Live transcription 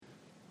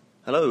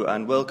Hello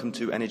and welcome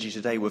to Energy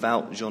Today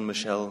without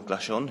Jean-Michel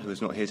Glachon, who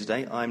is not here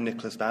today. I'm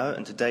Nicholas Barrett,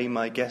 and today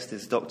my guest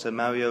is Dr.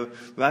 Mario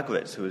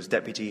Ragowitz, who is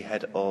Deputy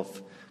Head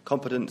of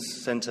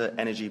Competence Centre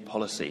Energy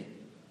Policy.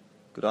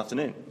 Good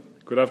afternoon.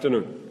 Good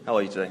afternoon. How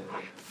are you today?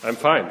 I'm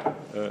fine.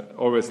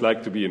 Always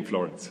like to be in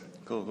Florence.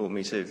 Cool,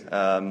 me too.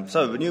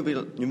 So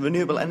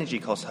renewable energy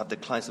costs have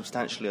declined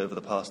substantially over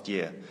the past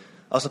year.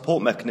 Are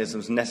support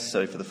mechanisms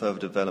necessary for the further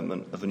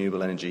development of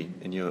renewable energy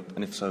in Europe,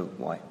 and if so,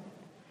 why?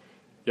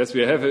 Yes,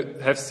 we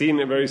have seen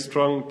a very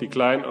strong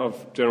decline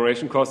of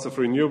generation costs of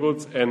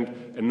renewables, and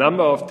a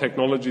number of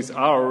technologies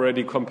are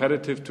already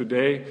competitive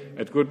today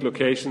at good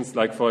locations,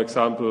 like, for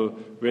example,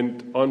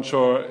 wind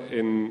onshore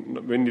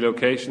in windy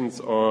locations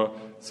or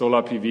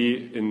solar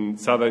PV in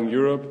southern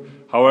Europe.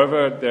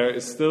 However, there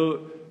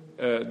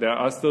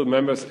are still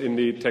members in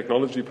the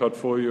technology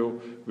portfolio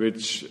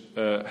which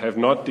have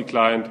not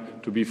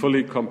declined to be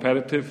fully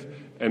competitive,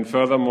 and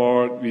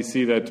furthermore, we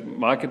see that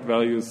market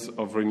values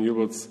of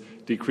renewables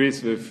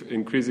decrease with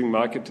increasing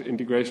market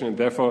integration, and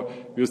therefore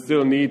you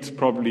still need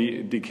probably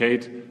a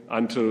decade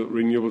until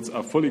renewables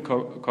are fully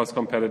cost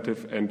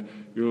competitive, and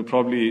we will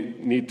probably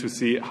need to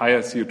see higher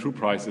CO2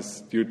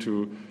 prices due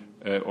to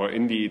or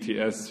in the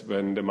ETS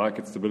when the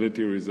Market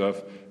Stability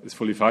Reserve is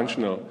fully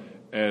functional.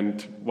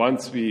 And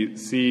once we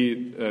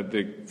see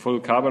the full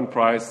carbon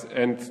price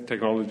and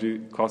technology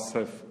costs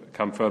have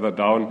come further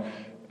down,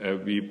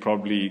 we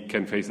probably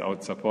can phase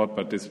out support,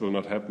 but this will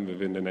not happen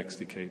within the next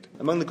decade.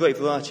 Among the great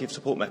variety of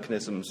support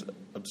mechanisms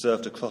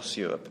observed across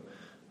Europe,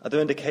 are there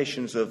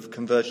indications of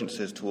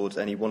convergences towards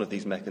any one of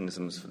these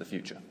mechanisms for the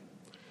future?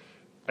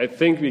 I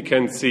think we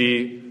can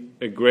see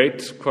a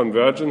great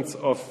convergence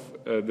of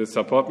the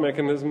support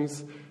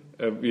mechanisms.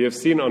 We have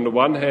seen, on the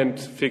one hand,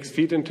 fixed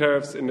feed-in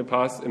tariffs in the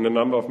past in a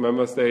number of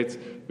member states,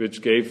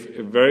 which gave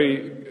a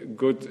very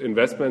good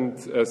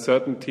investment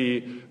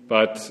certainty,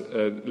 but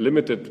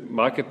limited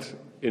market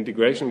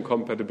integration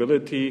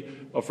compatibility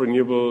of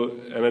renewable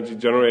energy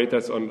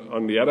generators.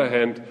 On the other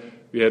hand,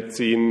 we had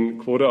seen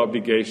quota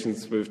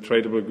obligations with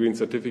tradable green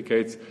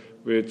certificates,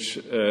 which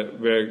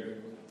were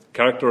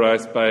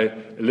characterized by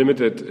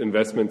limited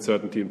investment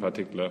certainty in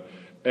particular.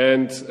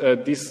 And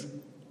these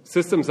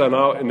systems are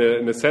now, in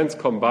a sense,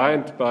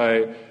 combined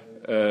by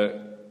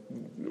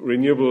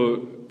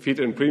renewable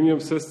feed-in premium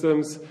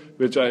systems,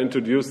 which are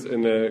introduced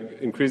in an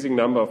increasing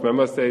number of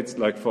member states,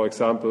 like, for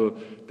example,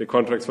 the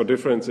contracts for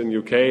difference in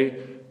UK,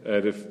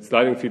 the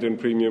sliding feed-in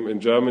premium in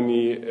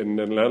Germany, in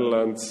the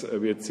Netherlands,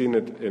 we had seen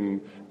it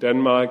in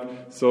Denmark.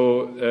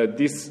 So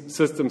these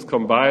systems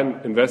combine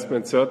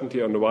investment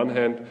certainty on the one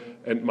hand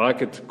and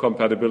market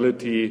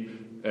compatibility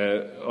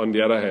on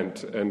the other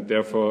hand, and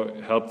therefore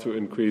help to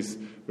increase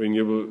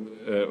renewable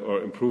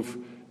or improve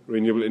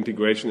renewable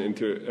integration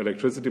into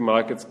electricity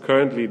markets.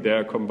 Currently, they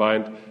are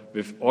combined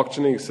with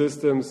auctioning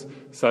systems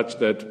such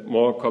that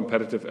more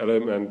competitive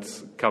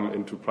elements come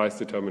into price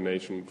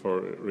determination for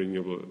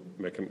renewable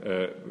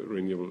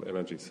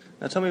energies.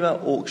 Now tell me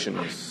about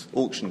auctions.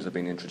 Auctions have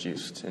been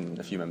introduced in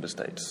a few member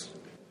states.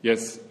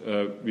 Yes,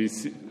 we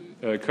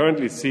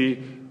currently see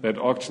that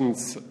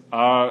auctions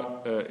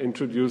are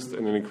introduced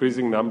in an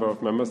increasing number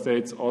of member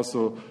states,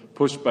 also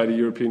pushed by the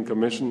European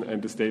Commission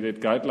and the state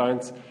aid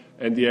guidelines.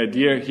 And the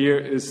idea here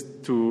is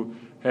to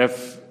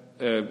have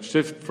a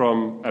shift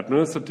from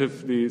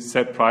administratively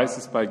set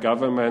prices by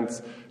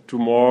governments to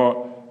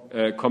more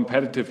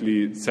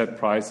competitively set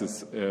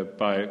prices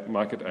by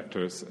market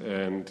actors.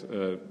 And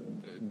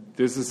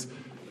this is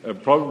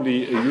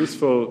probably a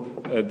useful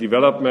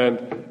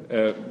development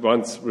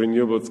once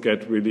renewables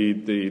get really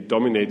the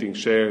dominating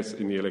shares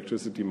in the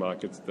electricity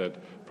markets, that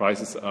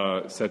prices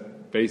are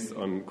set based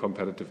on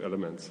competitive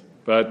elements.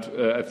 But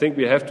I think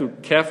we have to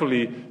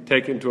carefully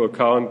take into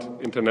account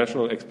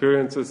international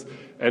experiences,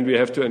 and we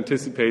have to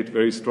anticipate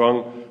very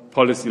strong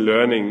policy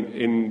learning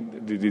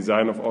in the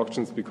design of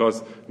auctions,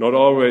 because not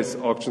always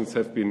auctions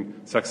have been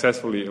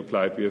successfully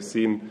applied. We have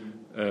seen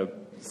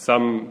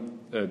some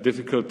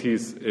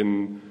difficulties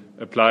in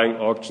applying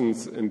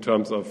auctions in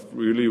terms of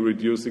really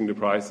reducing the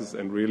prices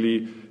and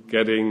really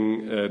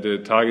getting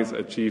the targets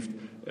achieved,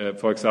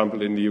 for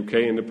example, in the UK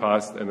in the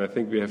past. And I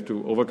think we have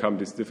to overcome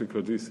these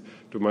difficulties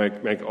to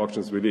make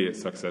auctions really a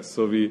success.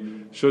 So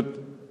we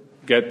should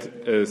get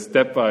a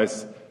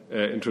stepwise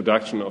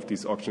introduction of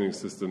these auctioning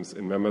systems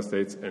in member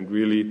states and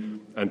really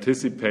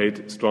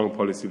anticipate strong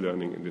policy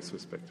learning in this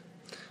respect.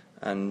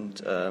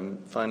 And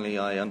finally,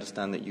 I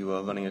understand that you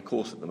are running a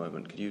course at the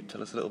moment. Could you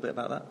tell us a little bit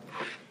about that?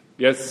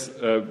 Yes,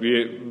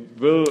 we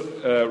will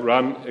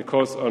run a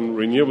course on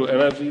renewable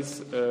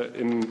energies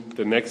in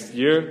the next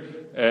year,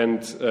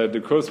 and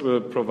the course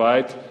will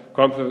provide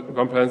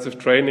comprehensive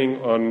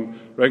training on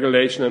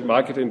regulation and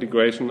market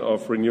integration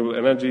of renewable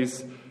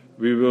energies.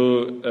 We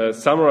will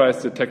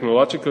summarize the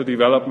technological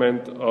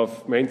development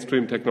of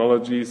mainstream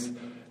technologies,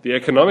 the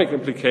economic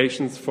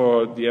implications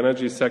for the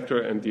energy sector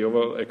and the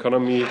overall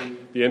economy,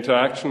 the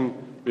interaction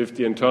with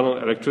the internal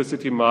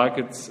electricity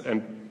markets,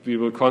 and we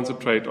will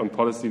concentrate on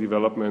policy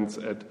developments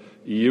at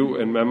EU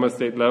and member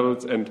state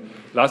levels. And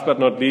last but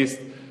not least,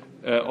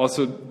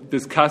 also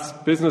discuss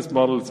business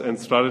models and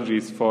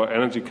strategies for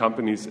energy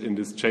companies in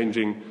this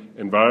changing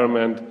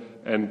environment.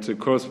 And the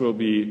course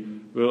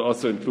will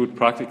also include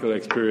practical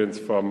experience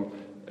from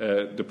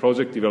the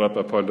project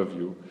developer point of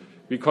view.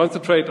 We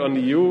concentrate on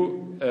the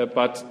EU,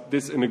 but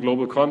this in a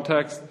global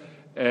context,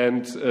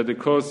 and the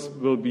course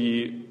will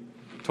be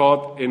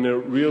taught in a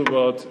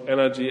real-world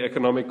energy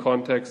economic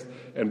context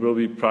and will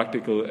be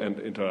practical and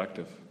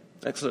interactive.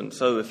 Excellent.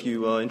 So if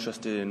you are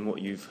interested in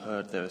what you've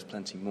heard, there is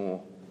plenty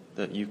more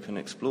that you can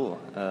explore.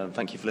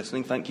 Thank you for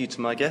listening. Thank you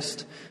to my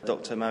guest,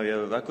 Dr.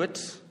 Mario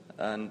Ragwitz,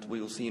 and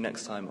we will see you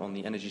next time on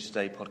the Energy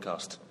Today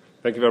podcast.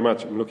 Thank you very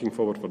much. I'm looking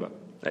forward for that.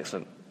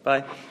 Excellent.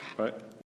 Bye. Bye.